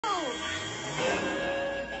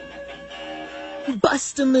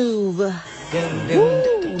Bust a move. Ooh,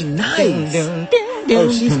 nice.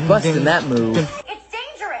 Oh, she's busting that move. It's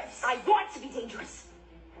dangerous. I want to be dangerous.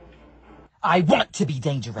 I want to be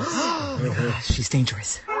dangerous. She's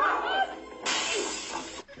dangerous.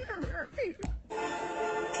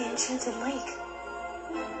 The Enchanted Lake.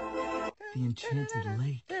 The Enchanted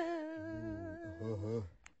Lake.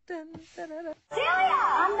 Celia!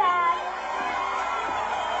 I'm back.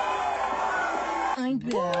 I'm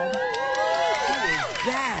bad.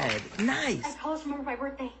 Bad. Nice. I promised to remember my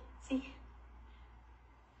birthday. See?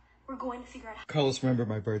 We're going to figure it out. Carlos, remember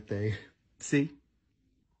my birthday. See?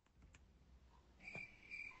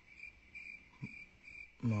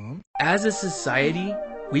 Mom? As a society,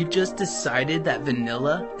 we've just decided that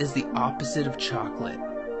vanilla is the opposite of chocolate.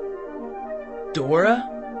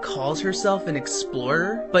 Dora calls herself an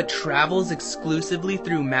explorer, but travels exclusively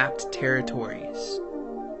through mapped territories.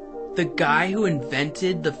 The guy who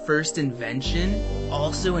invented the first invention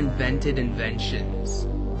also invented inventions.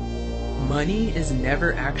 Money is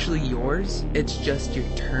never actually yours, it's just your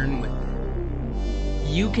turn with it.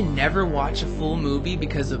 You can never watch a full movie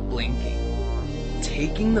because of blinking.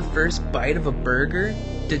 Taking the first bite of a burger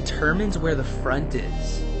determines where the front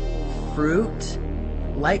is. Fruit,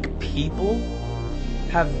 like people,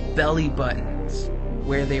 have belly buttons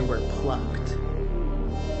where they were plucked.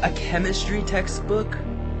 A chemistry textbook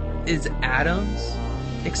is atoms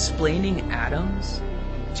explaining atoms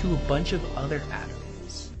to a bunch of other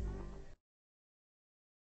atoms.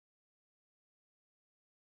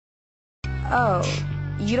 Oh,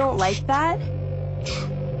 you don't like that?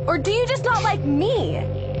 Or do you just not like me?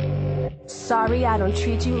 Sorry, I don't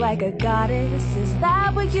treat you like a goddess. Is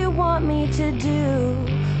that what you want me to do?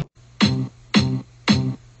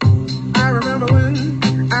 I remember when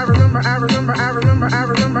I remember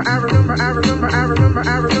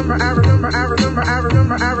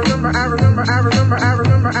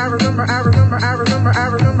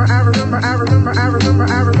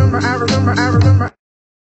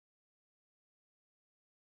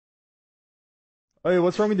Hey,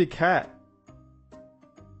 what's wrong with your cat?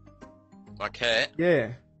 My cat?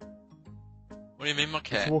 Yeah, What do you mean my it's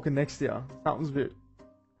cat? walking next to you. Something's a bit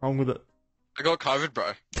wrong with it. I got COVID,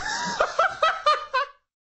 bro.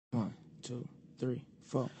 1, 2, 3,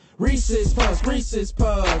 4. Reese's Puffs, Reese's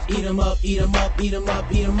Puffs. Eat 'em up, eat 'em up, eat 'em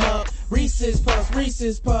up, eat 'em up. Reese's Puffs,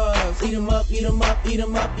 Reese's Puffs. Eat 'em up, eat 'em up, eat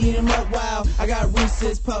 'em up, eat 'em up. Wow, I got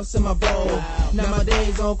Reese's Puffs in my bowl. Now my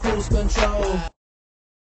day's on cruise control.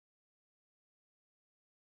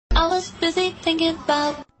 I was busy thinking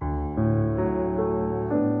about.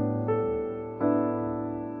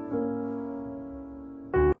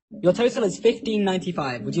 Your total is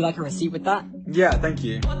 $15.95. Would you like a receipt with that? Yeah, thank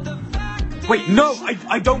you. Wait, no,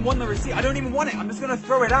 I don't want the receipt. I don't even want it. I'm just gonna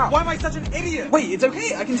throw it out. Why am I such an idiot? Wait, it's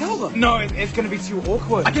okay. I can tell them. No, it's gonna be too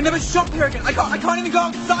awkward. I can never shop here again. I can't even go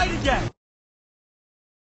outside again.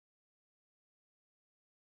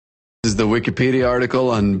 This is the Wikipedia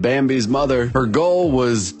article on Bambi's mother. Her goal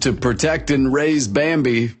was to protect and raise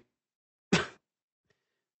Bambi,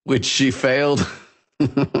 which she failed.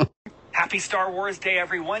 Happy Star Wars Day,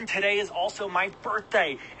 everyone. Today is also my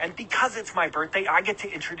birthday. And because it's my birthday, I get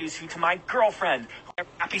to introduce you to my girlfriend.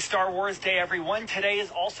 Happy Star Wars Day, everyone. Today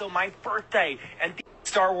is also my birthday. And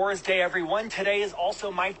Star Wars Day, everyone. Today is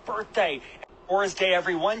also my birthday. Wars Day,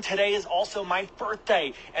 everyone. Today is also my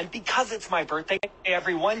birthday. And because it's my birthday,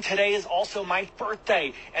 everyone, today is also my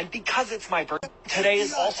birthday. And because it's my birthday, today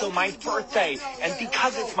is also my birthday. And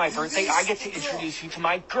because it's my birthday, I get to introduce you to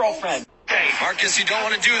my girlfriend. Marcus, you don't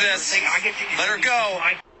want to do this. Let her go.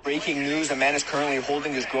 Breaking news, a man is currently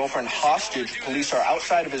holding his girlfriend hostage. Police are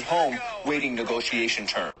outside of his home waiting negotiation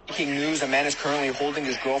terms. Breaking news, a man is currently holding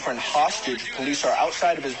his girlfriend hostage. Police are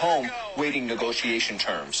outside of his home waiting negotiation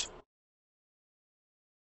terms.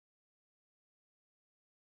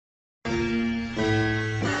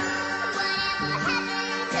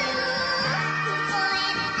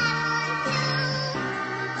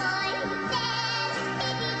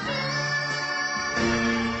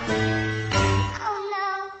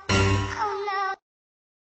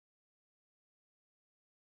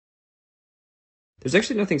 There's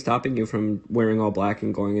actually nothing stopping you from wearing all black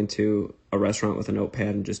and going into a restaurant with a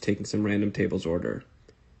notepad and just taking some random table's order.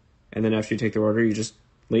 And then after you take their order, you just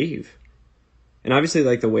leave. And obviously,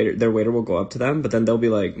 like, their waiter will go up to them, but then they'll be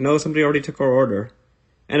like, no, somebody already took our order.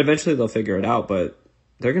 And eventually they'll figure it out, but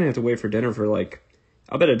they're going to have to wait for dinner for, like,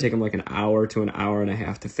 I'll bet it'd take them like an hour to an hour and a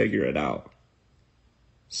half to figure it out.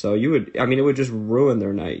 So it would just ruin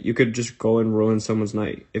their night. You could just go and ruin someone's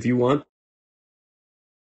night. If you want.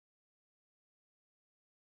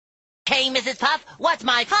 Hey, Mrs. Puff, what's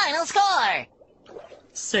my final score?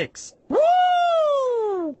 6. Woo!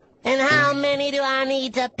 And how many do I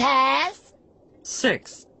need to pass?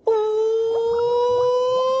 6.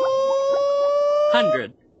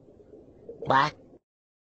 100. What?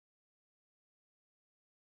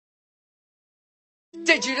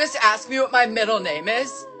 Did you just ask me what my middle name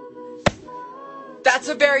is? That's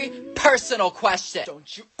a very personal question.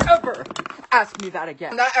 Don't you ever ask me that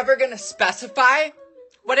again. I'm not ever gonna specify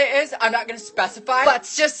what it is. I'm not gonna specify.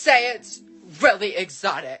 Let's just say it's really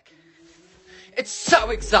exotic. It's so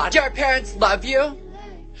exotic. Your parents love you?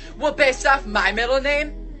 Well, based off my middle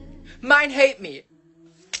name, mine hate me.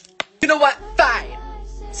 You know what? Fine.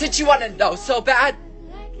 Since you want to know so bad,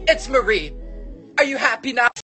 it's Marie. Are you happy now?